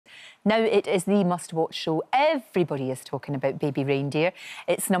Now it is the must-watch show. Everybody is talking about Baby Reindeer.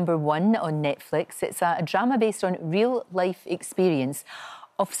 It's #1 on Netflix. It's a drama based on real-life experience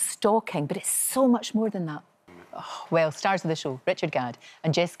of stalking, but it's so much more than that. Oh, well, stars of the show, Richard Gadd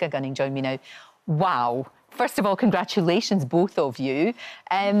and Jessica Gunning join me now. Wow. First of all, congratulations, both of you.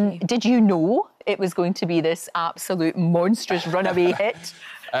 Did you know it was going to be this absolute monstrous runaway hit?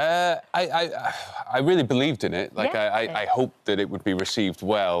 I really believed in it. Like, yeah. I hoped that it would be received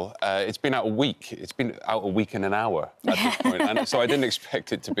well. It's been out a week. It's been out a week and an hour at this point. And so I didn't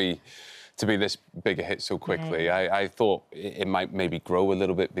expect it to be this big a hit so quickly. I thought it might maybe grow a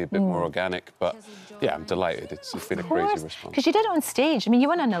little bit, be a bit more organic, but yeah, I'm delighted. It's been a crazy response. Because you did it on stage. I mean, you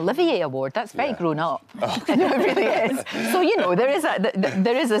won an Olivier Award. That's very grown up. Oh. It really is. So, you know, there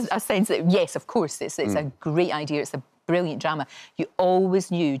is a sense that, yes, of course, it's a great idea. It's a brilliant drama. You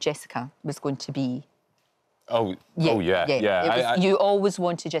always knew Jessica was going to be... Yeah. You always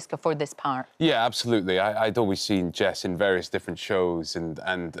wanted Jessica for this part. Yeah, absolutely. I'd always seen Jess in various different shows, and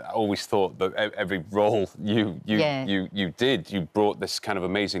always thought that every role you did, you brought this kind of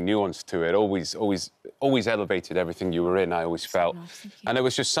amazing nuance to it. Always elevated everything you were in. I always felt, and there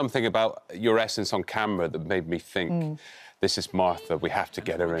was just something about your essence on camera that made me think. This is Martha, we have to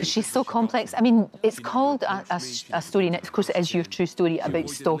get her in. She's so complex. I mean, it's called a story, and of course it is your true story about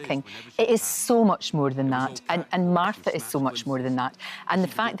stalking. It is so much more than that, and Martha is so much more than that. And the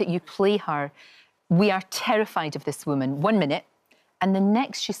fact that you play her, we are terrified of this woman 1 minute, and the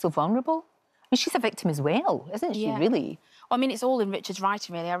next she's so vulnerable. I mean, she's a victim as well, isn't she, really? Well, I mean, it's all in Richard's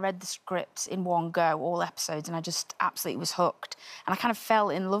writing, really. I read the script in one go, all episodes, and I just absolutely was hooked. And I kind of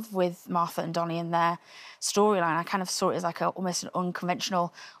fell in love with Martha and Donnie and their storyline. I kind of saw it as like almost an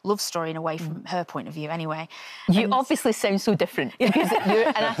unconventional love story in a way from her point of view, anyway. You obviously sound so different. Because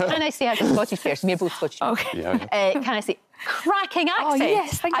can I say, as a Scottish person, we're both Scottish. Okay. Can I say, cracking accent. Oh,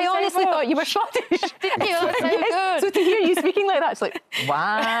 yes, thank you I honestly thought you were Scottish. Didn't you? That's so good. So to hear you speaking like that, it's like,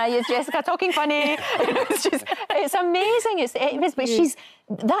 why is Jessica talking funny? It's amazing. It is,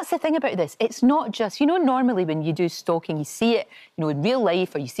 but that's the thing about this. It's not just, you know, normally when you do stalking, you see it, you know, in real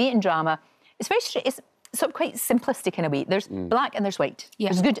life or you see it in drama. It's very straight. It's sort of quite simplistic in a way. There's black and there's white. Yeah.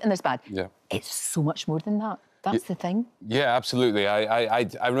 There's good and there's bad. Yeah. It's so much more than that. That's the thing. Yeah, absolutely. I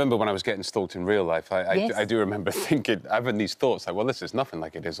remember when I was getting stalked in real life, I do remember thinking, having these thoughts, like, well, this is nothing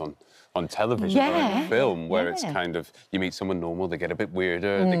like it is on television or in film, where it's kind of, you meet someone normal, they get a bit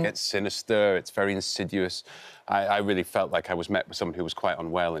weirder, they get sinister, it's very insidious. I really felt like I was met with someone who was quite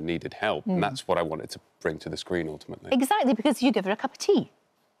unwell and needed help, and that's what I wanted to bring to the screen, ultimately. Exactly, because you give her a cup of tea.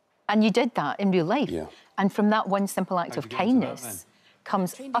 And you did that in real life. Yeah. And from that one simple act of kindness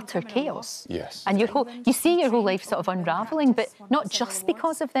comes utter chaos. Yes. And you see your whole life sort of unravelling, but not just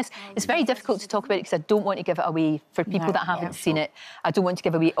because of this. It's very difficult to talk about it because I don't want to give it away for people that haven't seen it. I don't want to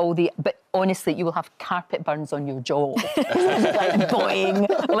give away all the... But honestly, you will have carpet burns on your jaw. Like boing,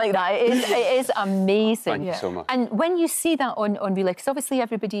 like that. It is amazing. Thank you so much. And when you see that on real life, because obviously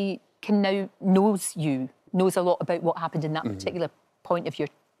everybody knows a lot about what happened in that particular point of your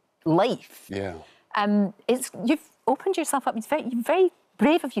life. Yeah. You've opened yourself up. It's very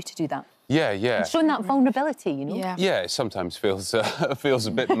brave of you to do that. Yeah, yeah. And showing that vulnerability, you know. Yeah. Yeah, it sometimes feels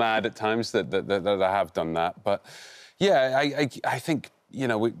a bit mad at times that I have done that, but yeah, I think, you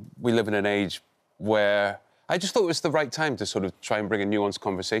know, we live in an age where I just thought it was the right time to sort of try and bring a nuanced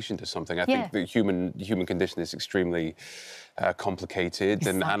conversation to something. I think the human condition is extremely complicated,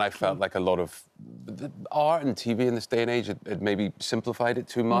 and I felt like a lot of art and TV in this day and age had maybe simplified it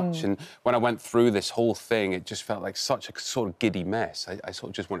too much. And when I went through this whole thing, it just felt like such a sort of giddy mess. I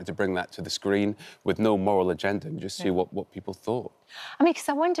sort of just wanted to bring that to the screen with no moral agenda and just see what people thought. I mean, because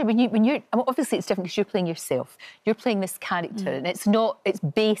I wonder, when you're... Obviously, it's different because you're playing yourself. You're playing this character, and it's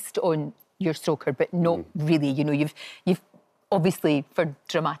based on your stalker, but not really. You know, you've obviously, for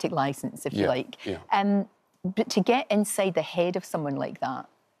dramatic licence, if you like. Yeah. But to get inside the head of someone like that,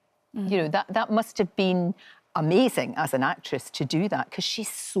 you know, that must have been amazing as an actress to do that, because she's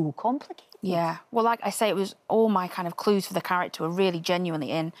so complicated. Yeah. Well, like I say, it was all my kind of clues for the character were really genuinely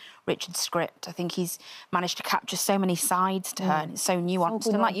in Richard's script. I think he's managed to capture so many sides to her, and it's so nuanced.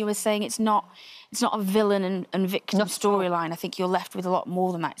 And like you were saying, it's not a villain and victim storyline. I think you're left with a lot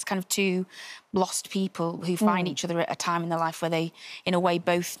more than that. It's kind of two lost people who find each other at a time in their life where they, in a way,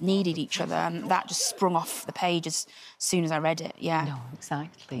 both needed each other, and that just sprung off the page as soon as I read it. Yeah. No,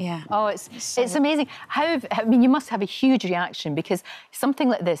 exactly. Yeah. Oh, it's amazing. I mean, you must have a huge reaction, because something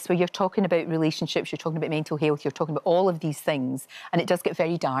like this, where you're talking about relationships, you're talking about mental health, you're talking about all of these things, and it does get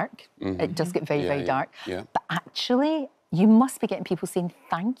very dark. It does get very dark. Yeah. But actually, you must be getting people saying,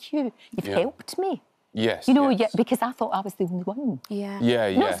 thank you, you've helped me. Yes. You know, yes. yeah, because I thought I was the only one. Yeah. Yeah,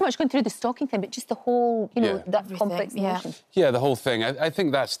 yeah. Not so much going through the stalking thing, but just the whole, you know, that Everything, complex emotion. Yeah, the whole thing. I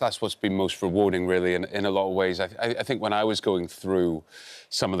think that's what's been most rewarding, really, in a lot of ways. I think when I was going through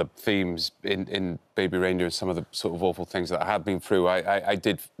some of the themes in Baby Reindeer and some of the sort of awful things that I had been through,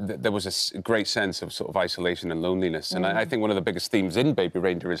 there was a great sense of sort of isolation and loneliness. And I think one of the biggest themes in Baby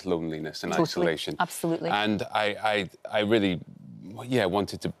Reindeer is loneliness and isolation. Absolutely. And I really,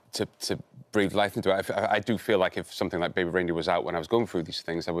 wanted to breathe life into it. I do feel like if something like Baby Reindeer was out when I was going through these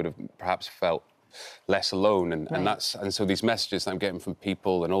things, I would have perhaps felt less alone. And so these messages that I'm getting from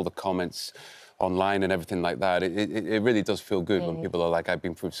people and all the comments online and everything like that, it really does feel good when people are like, I've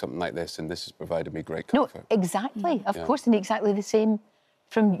been through something like this and this has provided me great comfort. No, exactly. Of course, and exactly the same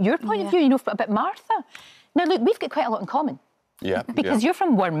from your point of view, you know, about Martha. Now, look, we've got quite a lot in common. Yeah. Because you're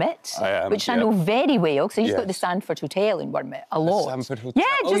from Wormit, which I know very well, because I used to go to the Sanford Hotel in Wormit a lot. The Sanford Hotel?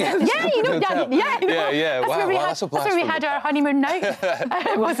 Yeah, you know. That's where we had our honeymoon night.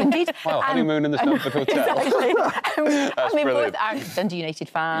 It was indeed. Wow, honeymoon in the Sanford Hotel. Exactly. That's we brilliant. both are Dundee United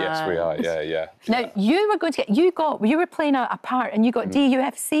fans. Yes, we are. Yeah. Now, you were going to get, you were playing a part, and you got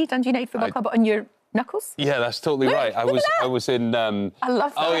DUFC, Dundee United Football Club, on your knuckles. Yeah, that's totally right. I was in. I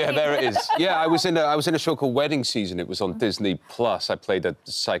love that. Oh yeah, there it is. Yeah, I was in a show called Wedding Season. It was on Disney Plus. I played a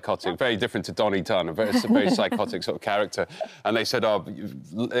psychotic, very different to Donnie Dunn, a very psychotic sort of character. And they said,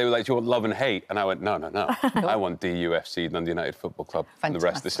 they were like, do you want Love and Hate? And I went, no. I want DUFC, Dundee United Football Club. Fantastic. And the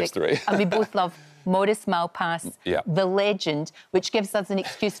rest is history. And we both love Maurice Malpass, the legend, which gives us an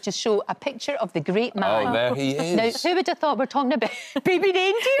excuse to show a picture of the great man. Oh, there he is. Now, who would have thought we're talking about Baby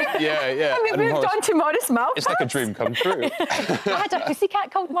Reindeer? Yeah. And we moved on to Maurice Malpass. It's like a dream come true. I had a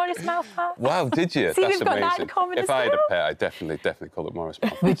pussycat called Maurice Malpass. Wow, did you? See, That's we've got amazing. that in common if as I had a well. pet, I'd definitely call it Maurice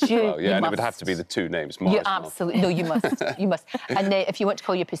Malpass. Would you? Well, yeah, You and it would must. have to be the two names, Maurice You absolutely... No, you must. You must. And if you want to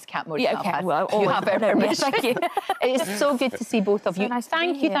call your pussycat Maurice Malpass, well, you have our permission. Thank you. It is so good to see both of you. Nice to be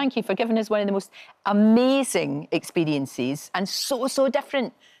Thank here. you for giving us one of the most amazing experiences, and so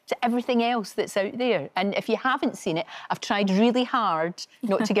different to everything else that's out there. And if you haven't seen it, I've tried really hard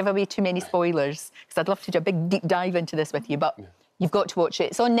not to give away too many spoilers, because I'd love to do a big deep dive into this with you, but you've got to watch it.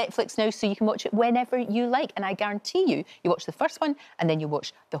 It's on Netflix now, so you can watch it whenever you like. And I guarantee you watch the first one and then you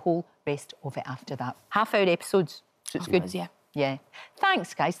watch the whole rest of it after that. Half-hour episodes, so it's good. Yeah.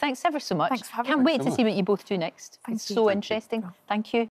 Thanks, guys. Thanks ever so much. Thanks for having Can't us. wait to see what you both do next. Thank It's you. so Thank you. interesting. Thank you.